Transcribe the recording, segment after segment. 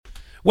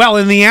Well,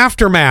 in the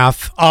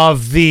aftermath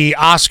of the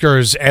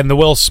Oscars and the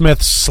Will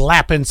Smith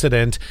slap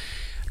incident,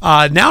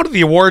 now to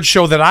the awards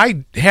show that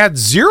I had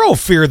zero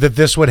fear that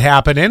this would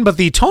happen in, but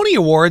the Tony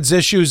Awards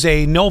issues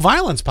a no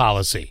violence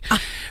policy.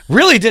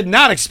 Really did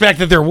not expect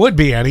that there would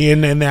be any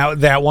in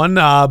that one,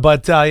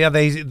 but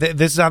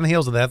this is on the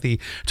heels of that. The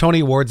Tony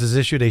Awards has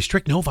issued a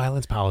strict no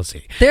violence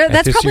policy.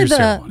 That's probably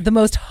the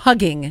most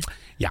hugging.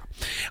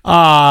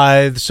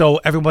 Yeah. So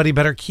everybody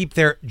better keep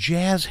their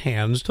jazz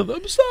hands to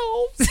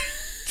themselves.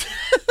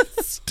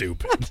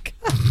 Stupid.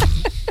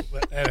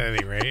 At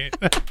any rate.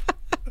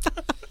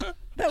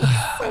 That was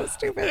so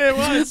stupid. It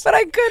was. But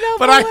I couldn't help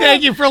But it. I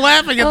thank you for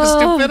laughing at the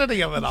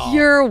stupidity of it all.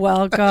 You're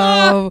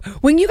welcome.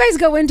 When you guys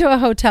go into a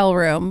hotel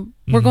room,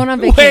 we're going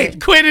on vacation.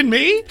 Wait, Quinn and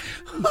me?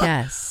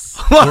 Yes.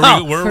 Where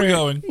are we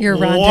going? You're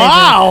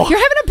Wow. You're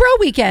having a bro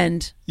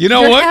weekend. You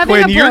know You're what, having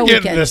Quinn? a You're bro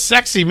getting weekend. the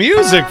sexy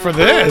music for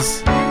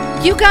this.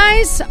 You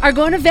guys are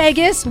going to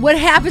Vegas. What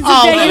happens in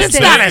Oh, Vegas? it's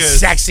stays. not a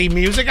sexy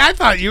music. I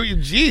thought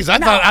I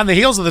thought on the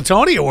heels of the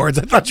Tony Awards,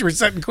 I thought you were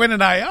setting Quinn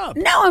and I up.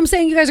 No, I'm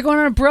saying you guys are going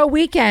on a bro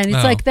weekend.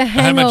 It's like the I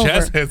have my Hangover.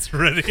 jazz hands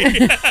ready.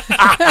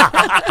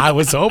 I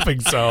was hoping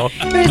so.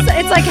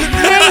 It's like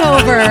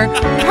Hangover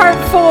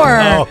Part 4.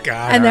 Oh,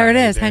 God. And there it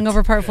All right, is,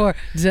 Hangover Part 4.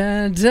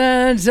 Dun,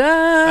 dun,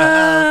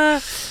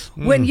 dun.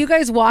 When you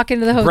guys walk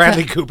into the hotel,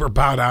 Bradley Cooper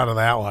bowed out of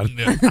that one.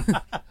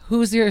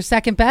 who's your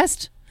second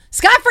best?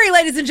 Scott Free,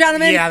 ladies and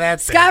gentlemen. Yeah,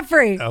 that's Scott it.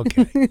 Free.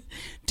 Okay.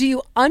 Do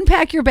you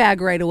unpack your bag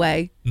right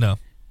away? No.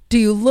 Do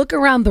you look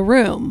around the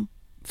room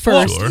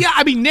first? Sure. Yeah,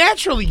 I mean,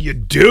 naturally you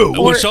do.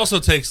 Which also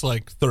takes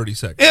like 30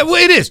 seconds.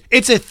 It is.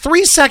 It's a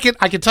 3-second.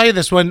 I can tell you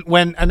this: when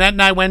Annette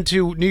and I went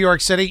to New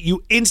York City,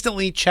 you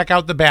instantly check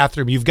out the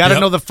bathroom. You've got to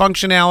know the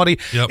functionality.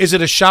 Yep. Is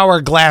it a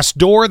shower glass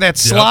door that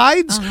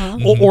slides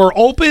or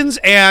opens?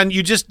 And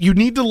you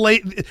need to lay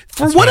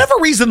for whatever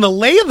reason. The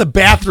lay of the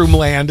bathroom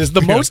land is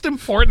the most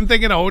important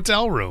thing in a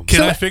hotel room.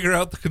 Can I figure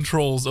out the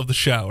controls of the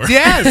shower?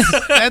 Yes,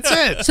 that's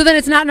it. So then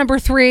it's not number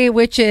 3,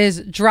 which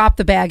is drop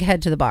the bag,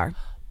 head to the bar.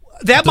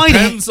 That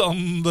Depends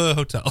on the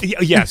hotel.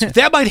 Yes,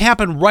 that might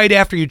happen right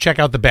after you check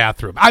out the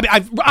bathroom.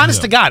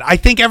 Honest to God, I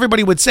think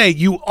everybody would say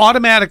you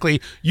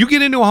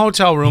get into a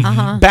hotel room,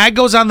 bag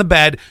goes on the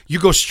bed, you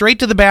go straight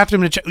to the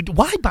bathroom to check.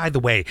 Why, by the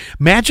way,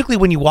 magically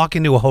when you walk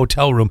into a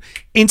hotel room,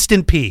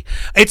 instant pee.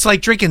 It's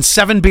like drinking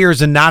 7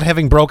 beers and not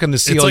having broken the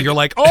seal. You're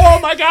like, oh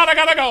my God, I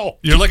gotta go.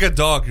 You're like a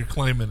dog. You're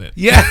claiming it.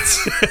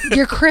 Yes.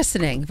 You're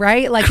christening,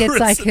 right? Like it's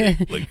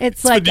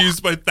It's been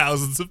used by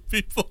thousands of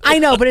people. I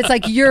know, but it's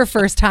like your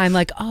first time.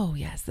 Like, oh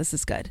yes, this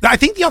is good. I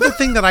think the other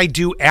thing that I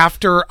do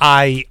after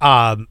I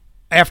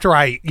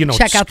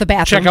check out the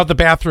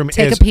bathroom,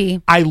 take is a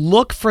pee. I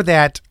look for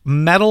that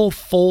metal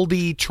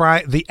foldy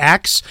the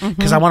X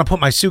because I want to put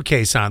my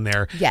suitcase on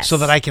there so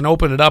that I can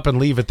open it up and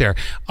leave it there.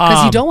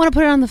 Because you don't want to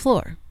put it on the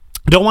floor.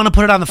 Don't want to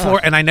put it on the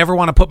floor, and I never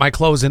want to put my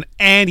clothes in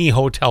any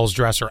hotel's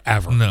dresser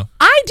ever. No.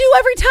 I do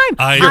every time.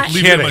 I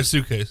leave it in my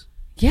suitcase.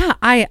 Yeah,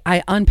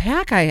 I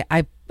unpack.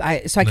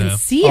 So I can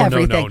see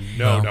everything.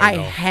 No. I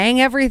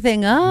hang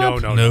everything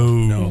up.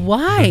 No.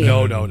 Why?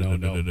 No.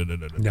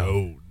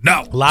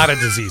 A lot of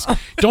disease.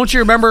 Don't you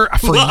remember?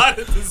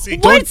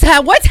 What's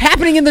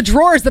happening in the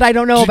drawers that I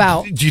don't know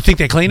about? Do you think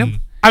they clean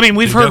them? I mean,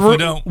 we've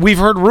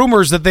heard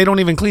rumors that they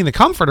don't even clean the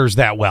comforters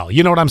that well.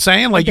 You know what I'm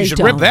saying? Like you should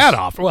rip that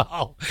off.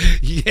 Well,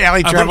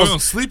 Allie travels on a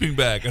sleeping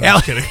bag.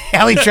 I'm kidding.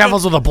 Allie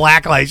travels with a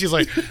black light. She's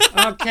like,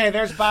 okay,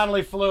 there's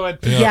bodily fluid.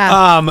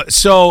 Yeah.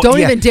 So don't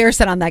even dare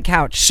sit on that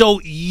couch. So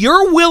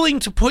you're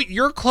willing to put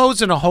your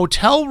clothes in a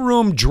hotel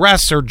room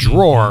dresser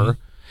drawer,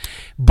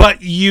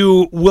 but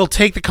you will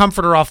take the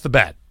comforter off the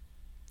bed.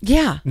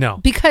 Yeah.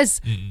 No.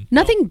 Because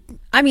nothing.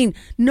 I mean,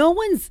 no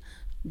one's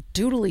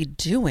doodly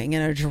doing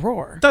in a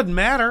drawer. Doesn't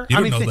matter. You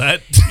don't know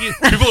that.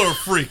 People are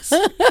freaks.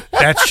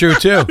 That's true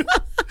too.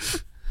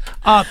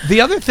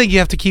 The other thing you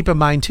have to keep in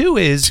mind too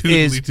is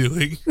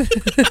doing.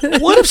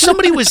 What if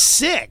somebody was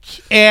sick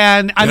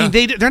and I mean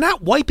they're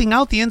not wiping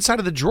out the inside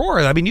of the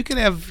drawer. I mean you can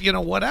have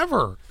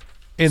whatever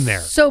in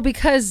there. So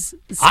because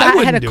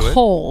Scott had a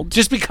cold.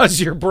 Just because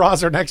your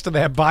bras are next to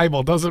that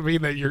Bible doesn't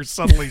mean that you're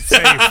suddenly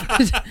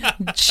safe.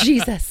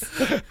 Jesus.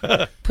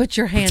 Put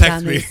your hand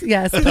on these.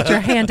 Yes, put your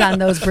hand on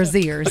those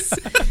brassiers.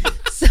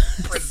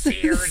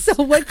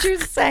 So what you're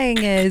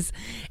saying is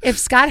if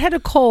Scott had a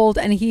cold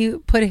and he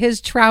put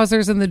his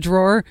trousers in the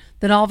drawer,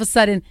 then all of a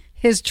sudden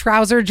his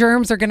trouser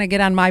germs are going to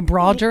get on my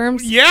bra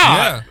germs?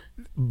 Yeah.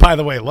 By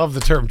the way, love the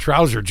term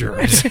trouser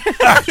germs.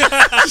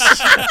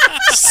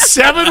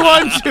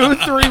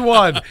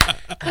 71231.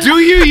 Do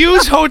you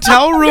use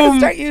hotel room?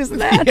 Start using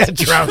that. Yeah,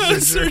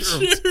 trouser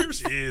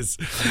germs. Jeez.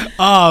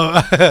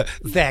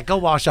 Zach, go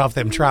wash off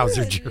them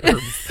trouser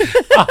germs.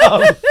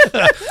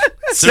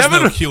 There's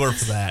no cure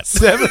for that.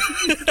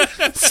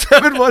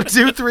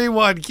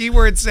 71231.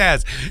 Keyword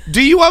says,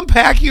 do you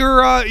unpack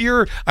your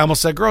I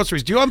almost said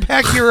groceries. Do you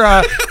unpack your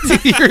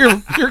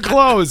your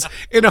clothes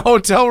in a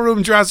hotel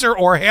room dresser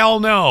or hell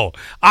no?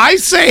 I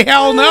say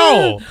hell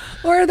no.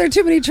 Or are there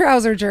too many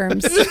trouser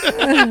germs?